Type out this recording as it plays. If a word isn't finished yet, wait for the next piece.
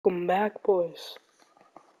Welcome back, boys.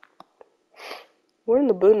 We're in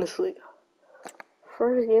the Bundesliga.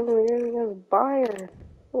 First game of the year against Bayern.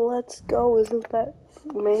 Let's go. Isn't that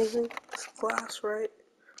amazing? This class, right?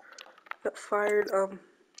 Got fired, I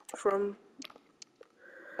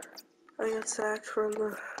got sacked from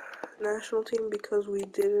the national team because we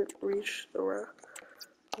didn't reach the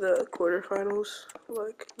quarterfinals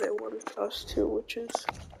like they wanted us to, which is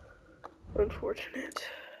unfortunate.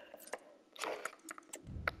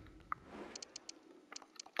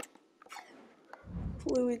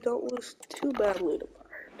 Hopefully we don't lose too badly to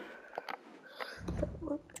Bayern. That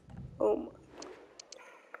one. Oh my.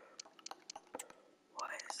 Why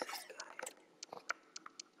is this guy?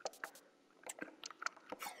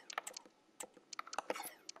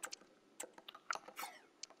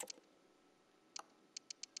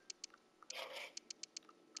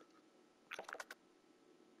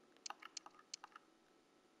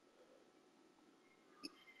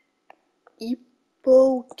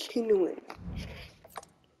 Kinuin.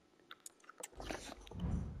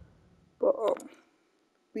 But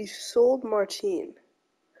we sold Martin.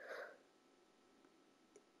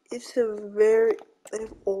 It's a very they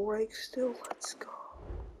have Ulrich still. Let's go.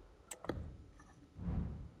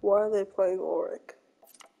 Why are they playing Ulrich?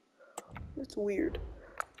 It's weird.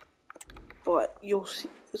 But you'll see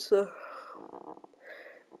it's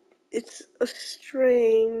a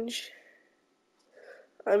strange.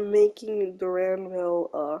 I'm making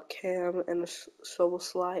Duranville Cam and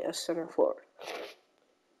Soboslai a center forward.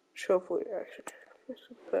 Hopefully, actually, it's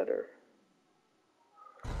better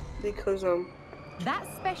because that's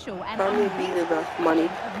special. And how many beat enough money?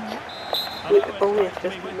 We only have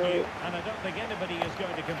 50 million. And I don't think anybody is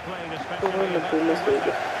going to complain, especially we're in the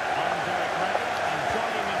Bundesliga.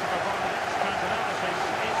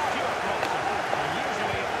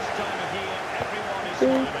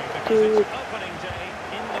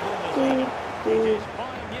 It is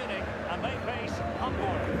Bayern Munich, and they face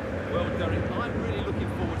Hamburg. Well, Derek, I'm really looking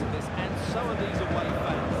forward to this, and so are these away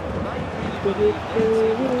fans. They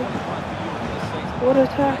really what a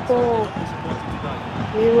tackle!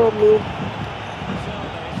 Miro move.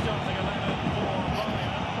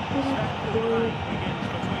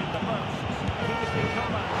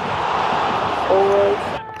 Ulrich.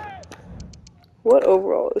 What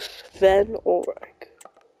overall is Sven Ulrich?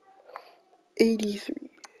 83.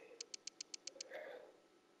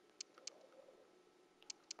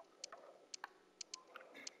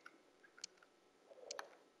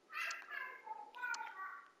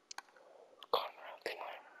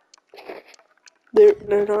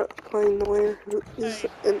 They're not playing the winner, who is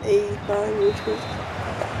an 85, which is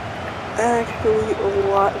actually a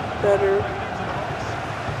lot better.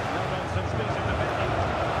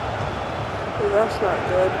 But that's not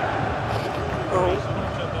good.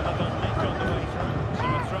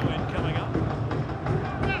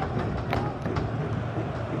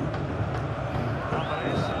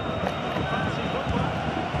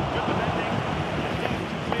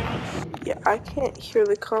 Yeah, I can't hear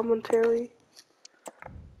the commentary.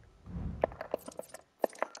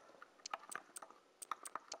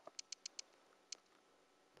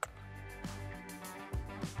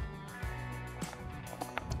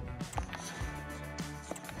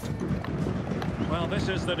 Well, this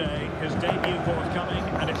is the day, his debut forthcoming,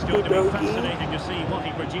 and it's going to be fascinating to see what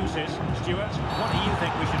he produces. Stuart, what do you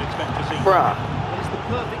think we should expect to see? Well, it's the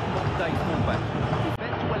perfect modern-day fullback.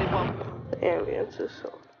 Defends well in one. Ambience is so.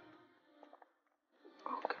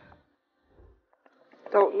 Okay.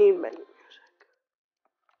 Don't need many music.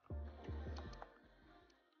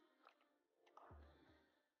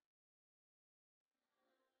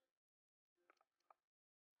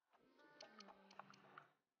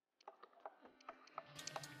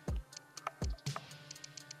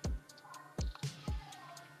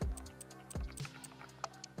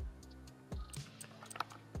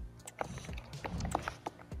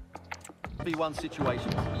 One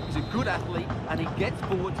situation. He's a good athlete and he gets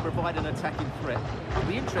forward to provide an attacking threat. It'll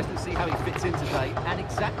be interesting to see how he fits in today and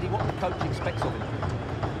exactly what the coach expects of him.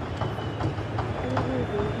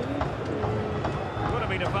 Could have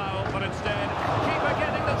been a foul, but instead, keeper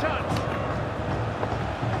getting the chance.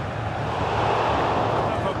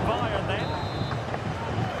 For Bayern then.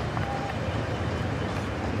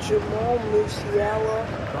 Jamal Musiala.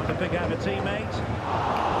 Got to pick out a teammate.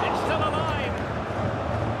 It's still alive.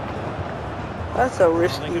 That's a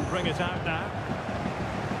risky. They can bring it out now.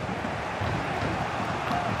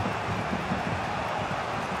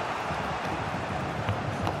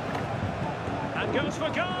 And goes for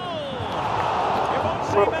goal.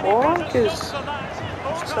 But Ulrich is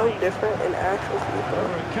so different in actual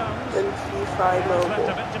FIFA than FIFA Mobile.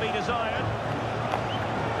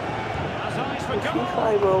 for If he goal.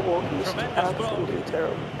 fly mobile, he's Tremendous absolutely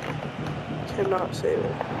terrible. Cannot save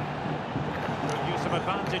it. Good use of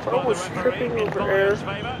advantage Bro by the was referee tripping in over air. Bayern's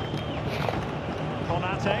favour.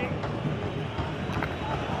 Konate.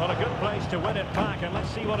 Well, a good place to win it back, and let's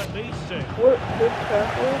see what it leads to. What good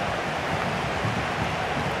tackle?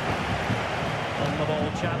 On the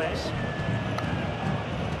ball, Chavez.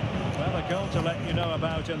 Well, a goal to let you know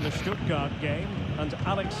about in the Stuttgart game, and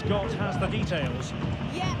Alex Scott has the details.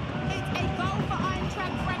 Yeah, it's a goal for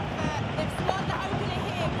Eintracht Frankfurt. They've scored the opener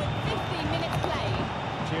here with 15 minutes played.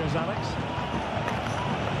 Cheers, Alex.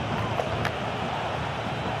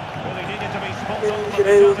 Really needed to be spot on with the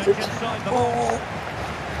challenge inside the box.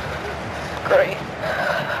 Great.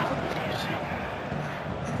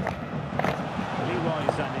 Leroy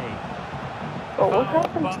Sané. Oh, what Foul,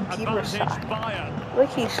 happened but to advantage Giverside? Bayern.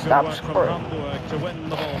 Like he Good stopped work from scoring. Hamburg to win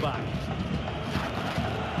the ball back.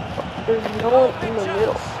 There's no one in the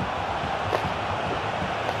middle.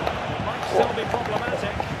 It might still be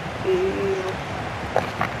problematic.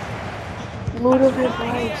 Ludovic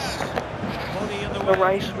Rice. Body in the The way.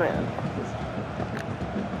 Rice man.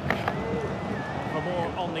 For more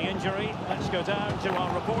on the injury, let's go down to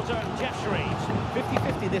our reporter, Jeff Shreves.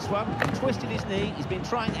 50-50 this one. He twisted his knee. He's been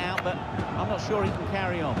trying it out, but I'm not sure he can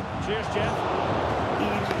carry on. Cheers, Jeff.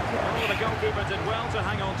 Easy Oh, catch. the goalkeeper did well to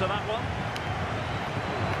hang on to that one.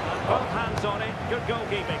 And both hands on it. Good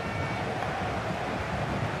goalkeeping.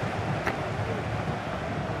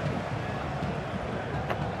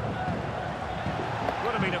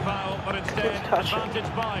 Would have been a foul, but instead, Good touch. advantage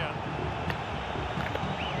Bayern.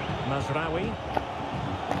 Mazraoui.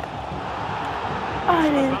 I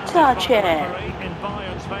didn't touch Advantage by the it. referee in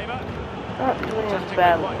Bayern's favour. Not doing as Tactically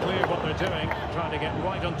badly. quite clear what they're doing, trying to get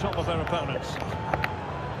right on top of their opponents.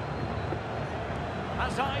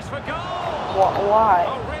 Has eyes for goal! Why?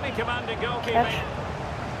 Oh, really commanding goalkeeping. Catch.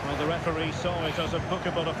 Well, the referee saw it as a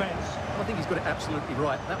bookable offence. I think he's got it absolutely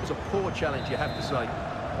right. That was a poor challenge, you have to say.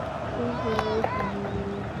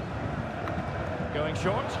 Going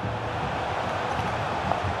short.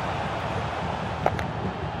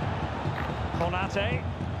 Konate.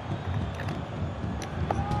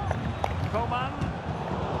 Coman.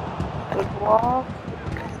 Good block.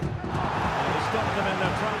 He stopped them in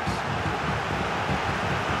their tracks.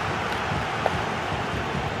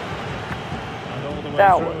 And all the way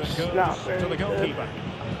That through was it not goes very to the good. goalkeeper.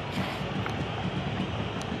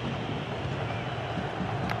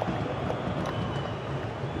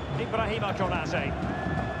 Ibrahima Konate.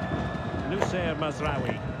 Nussair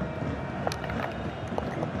Mazraoui.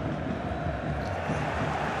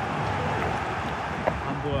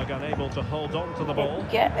 Hamburg unable to hold on to the ball.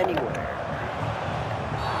 Can't get anywhere.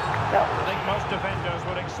 I No. think most defenders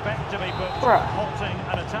would expect to be put Bruh. halting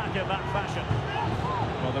an attack in that fashion.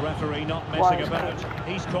 Well, the referee not messing Wise about. man.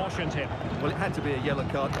 He's cautioned him. Well, it had to be a yellow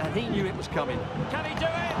card, and he knew it was coming. Can he do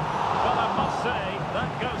it? Well, I must say,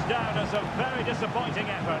 that goes down as a very disappointing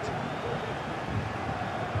effort.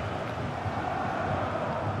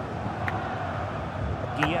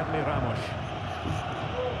 Guilherme Ramos.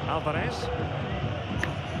 Alvarez.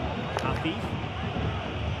 Afif.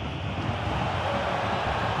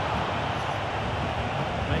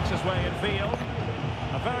 Makes his way in field.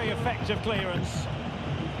 A very effective clearance.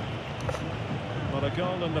 Well, a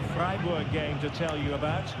goal in the Freiburg game to tell you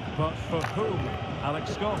about, but for whom?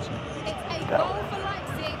 Alex Scott. It's a goal for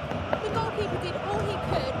Leipzig. The goalkeeper did all he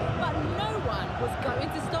could, but no one was going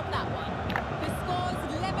to stop that one. The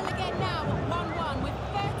score's level again now at 1-1 with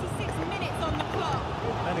 36 minutes on the clock.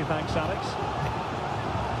 Many thanks, Alex.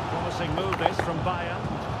 Promising move this from Bayern.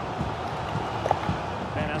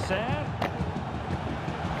 Benacer.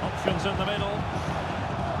 Options in the middle.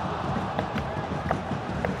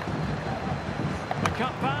 The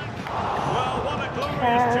cut back. Well, what a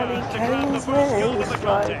glorious chance to grab the first goal of the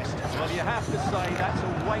contest. Well, you have to say that's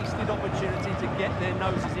a wasted opportunity to get their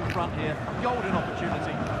noses in front here. Golden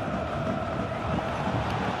opportunity.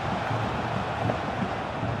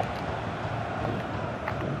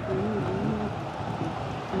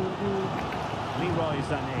 Leroy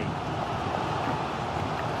Sané.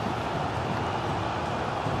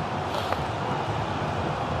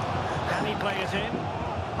 Can he play it in?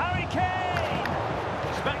 Harry Kane!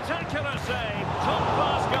 Spectacular save. Top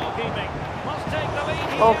class goalkeeping. Must take the lead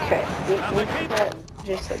here. Okay. And We the keeper. can't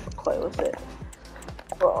just like play with it.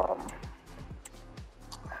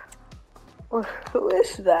 Who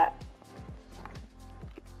is that?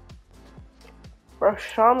 Bro,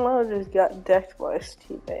 Sean Lowe just got decked by his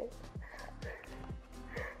teammate.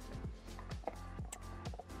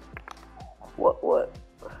 What?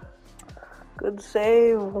 Good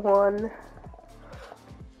save. 1,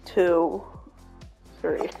 2,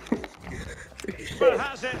 Three. But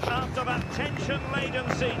has it after that tension-laden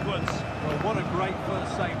sequence. Well, what a great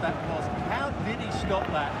first save that was. How did he stop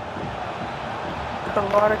that? That's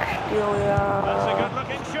a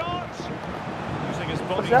good-looking shot. Using his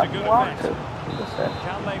body to good effect.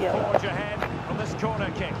 Can they forge ahead from this corner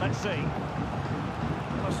kick? Let's see.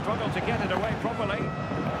 Well, struggle to get it away properly.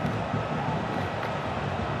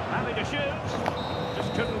 Having to shoot.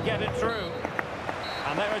 Just couldn't get it through.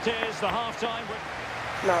 And there it is, the half-time.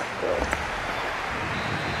 Not good.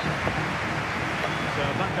 So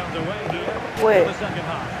back underway here Wait. for the second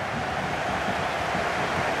half.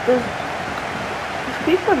 Does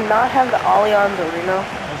FIFA not have the Allianz Arena?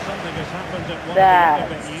 Well, something has happened at one That. of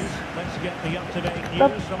the venues. Let's get the up-to-date The,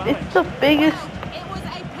 news from Alex. it's the biggest. It was a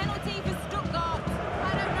penalty for Stuttgart. I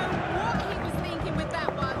don't know what he was thinking with that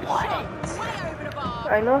one. What? Shot way over the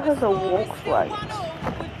bar. I know it has a The score is wolf still flag. 1-0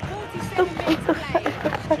 with It's 47 minutes the played.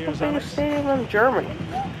 second Cheers, biggest Alex. stadium in Germany.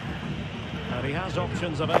 And he has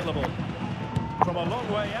options available. From a long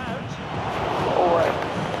way out. Alright.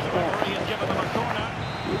 The referee has given them a corner.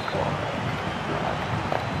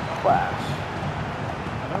 Class.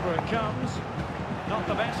 And over it comes. Not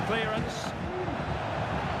the best clearance.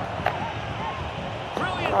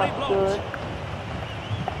 Brilliantly Not blocked. good.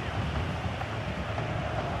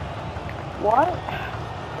 What?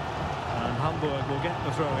 And Hamburg will get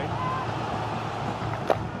the throw-in.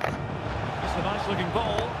 It's a nice looking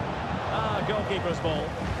ball. Ah, goalkeeper's ball.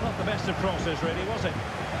 Not the best of crosses really, was it?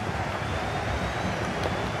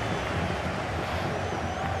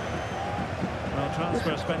 Well,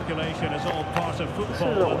 transfer speculation is all part of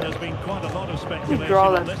football, and there's been quite a lot of speculation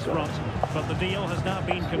on this front. But the deal has now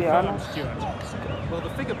been confirmed, Stuart. Well, the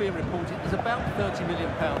figure being reported is about £30 million,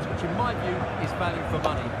 which in my view is value for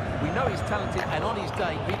money. We know he's talented, and on his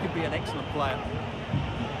day, he could be an excellent player.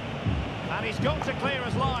 And he's got to clear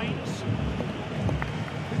his lines.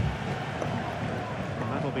 And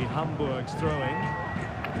that'll be Hamburg's throw-in.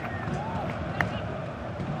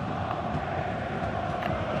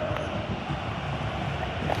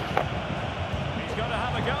 He's got to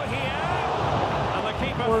have a go here. And the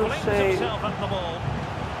keeper flings himself at the ball.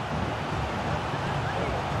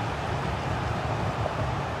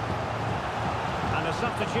 And a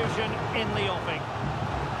substitution in the offing.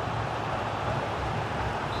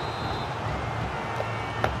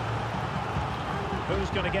 Who's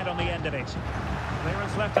going to get on the end of it?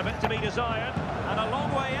 Clearance left a bit to be desired. And a long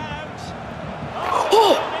way out.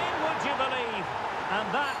 Oh, in, would you believe? And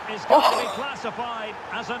that is going to be classified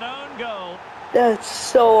as an own goal. That's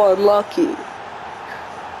so unlucky.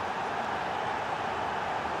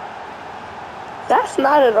 That's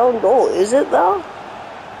not an own goal, is it though?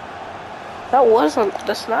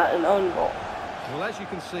 That's not an own goal. Well, as you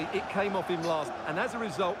can see, it came off him last, and as a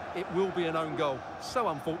result, it will be an own goal. So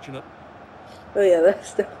unfortunate. Oh yeah,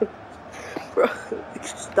 that's the bro.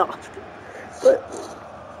 Stop. But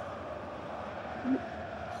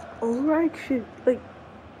alright, shit. Like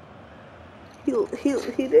he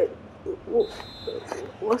did.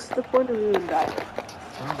 What's the point of even dying?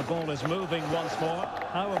 And the ball is moving once more.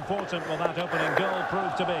 How important will that opening goal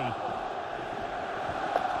prove to be?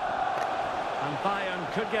 And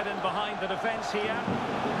Bayern could get in behind the defence here.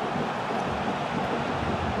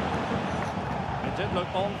 It did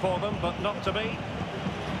look on for them, but not to be.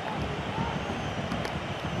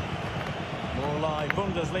 More live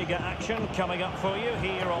Bundesliga action coming up for you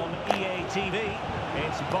here on EA TV.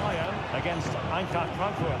 It's Bayern against Eintracht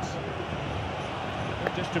Frankfurt.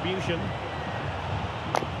 Good distribution.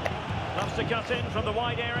 Loves to cut in from the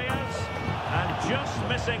wide areas. And just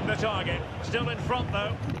missing the target. Still in front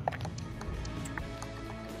though.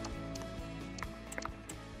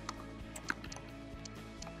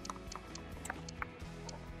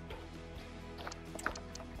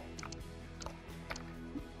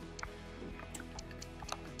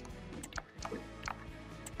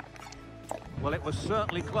 Well, it was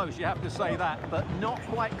certainly close, you have to say that, but not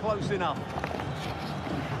quite close enough.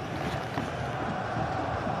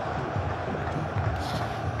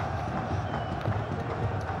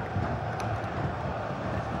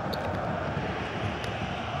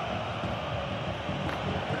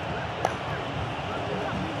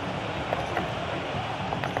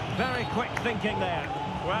 Very quick thinking there.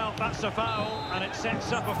 Well, that's a foul, and it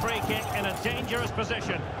sets up a free kick in a dangerous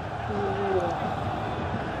position.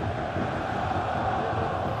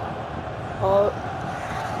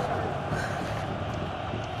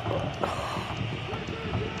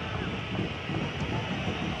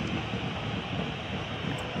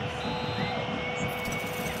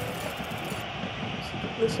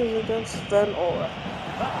 This is against Van Ola.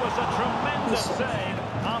 That was a tremendous save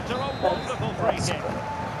after a wonderful free kick.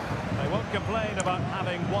 They won't complain about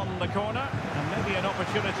having won the corner, and maybe an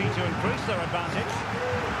opportunity to increase their advantage.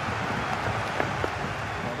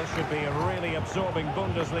 Well, this should be a really absorbing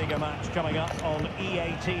Bundesliga match coming up on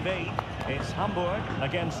EA TV. It's Hamburg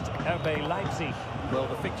against RB Leipzig. Well,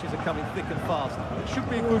 the fixtures are coming thick and fast. It should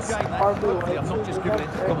be a good game, that. Hopefully I'm not just giving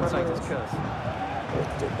it to commentator's curse.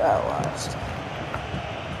 Let's do that last.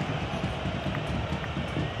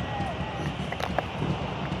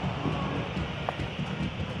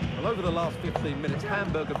 Well, over the last 15 minutes,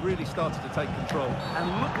 Hamburg have really started to take control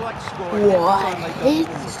and look like scoring every time they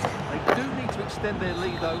go forward. They do need to extend their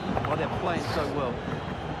lead, though, while they're playing so well.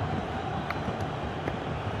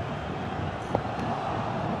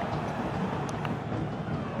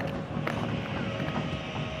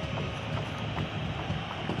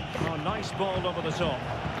 Oh, nice ball over the top.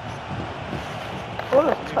 What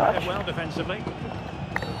a He touch. did well defensively.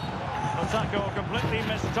 The tackle completely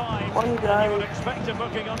mistimed. One And guy. you would expect a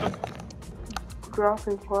booking under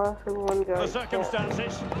Dropping class and one guy. the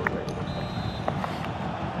circumstances.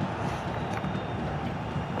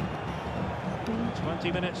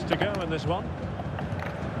 20 minutes to go in this one.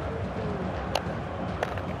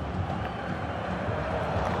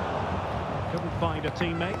 Couldn't find a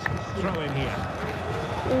teammate. Throw in here.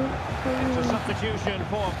 It's a substitution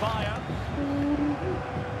for Bayern.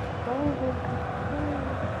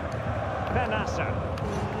 Benassa.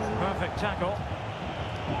 Perfect tackle.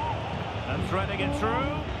 And threading it through.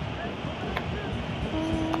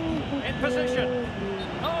 In position.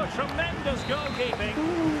 Oh, tremendous goalkeeping.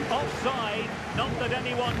 Offside, not that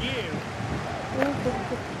anyone knew.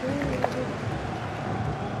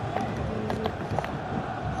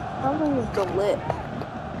 How long is the lip?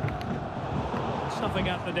 Snuffing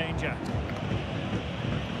out the danger.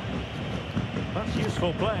 That's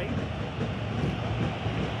useful play.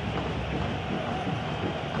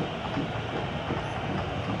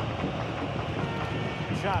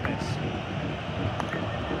 Chavez.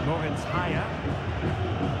 Moritz higher.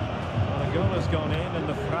 Well, a goal has gone in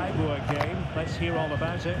the Freiburg game. Let's hear all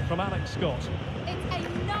about it from Alex Scott. It's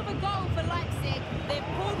another goal for Leipzig. They've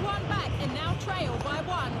pulled one back and now trail by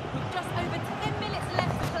one with just over 10 minutes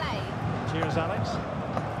left to play. Cheers, Alex.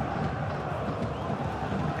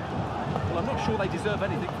 Well, I'm not sure they deserve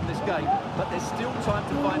anything from this game, but there's still time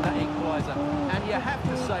to find that equaliser. And you have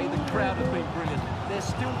to say the crowd have been brilliant. They're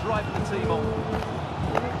still driving the team on.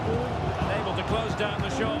 Able to close down the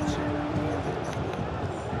shot.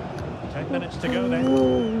 10 minutes to go then.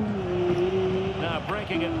 Now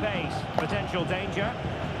breaking at pace. Potential danger.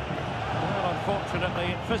 Well,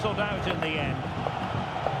 unfortunately, it fizzled out in the end.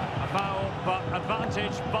 A foul, but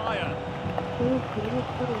advantage Bayern.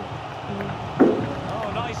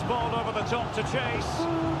 Oh, nice ball over the top to chase.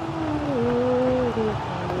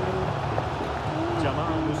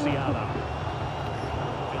 Jamal Musiala.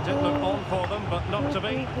 It did look on for them, but not to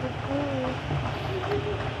be.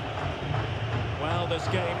 Well, this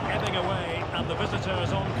game ebbing away, and the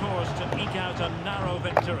visitors on course to eke out a narrow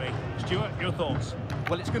victory. Stuart, your thoughts?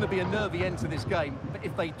 Well, it's going to be a nervy end to this game, but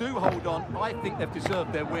if they do hold on, I think they've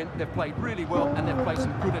deserved their win. They've played really well, and they've played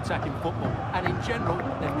some good attacking football. And in general,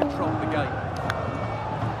 they've controlled the game.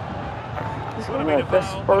 This was like the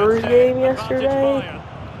Spurs game yesterday.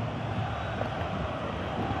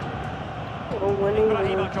 Winning.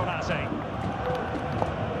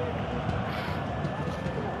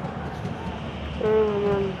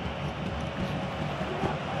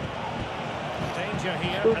 Danger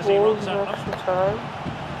here 2 as he goals runs in at extra them. time.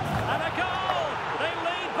 And a goal! They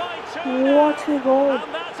lead by 2 now. What a goal!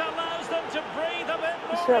 And that allows them to breathe a bit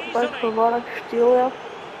more Set by easily. Kvaratskhelia.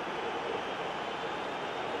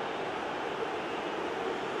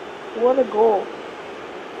 What a goal.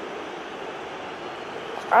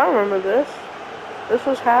 I remember this. This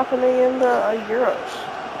was happening in the Euros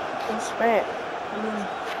in Spain.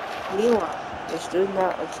 Milan is doing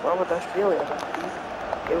that as well with Australia.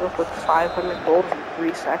 They were with 500 goals in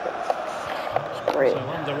 3 seconds. It's great. So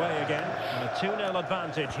underway again, and a 2-0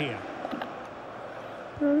 advantage here.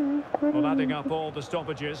 Well, adding up all the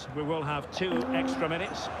stoppages, we will have 2 extra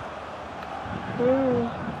minutes.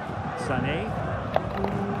 Sané.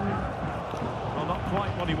 Well, not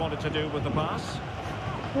quite what he wanted to do with the pass.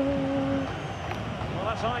 Well,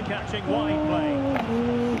 that's eye-catching wide play.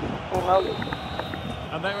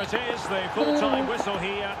 And there it is, the full-time whistle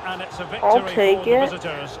here, and it's a victory for the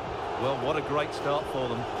visitors. Well, what a great start for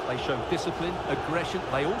them. They showed discipline, aggression.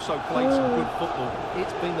 They also played some good football.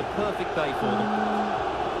 It's been the perfect day for them.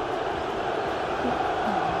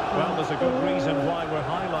 Well, there's a good reason why we're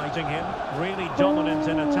highlighting him. Really dominant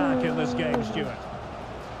in attack in this game, Stuart.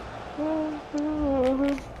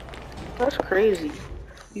 That's crazy.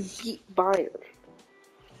 You beat Bayern.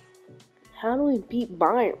 How do we beat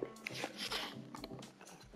Bayern?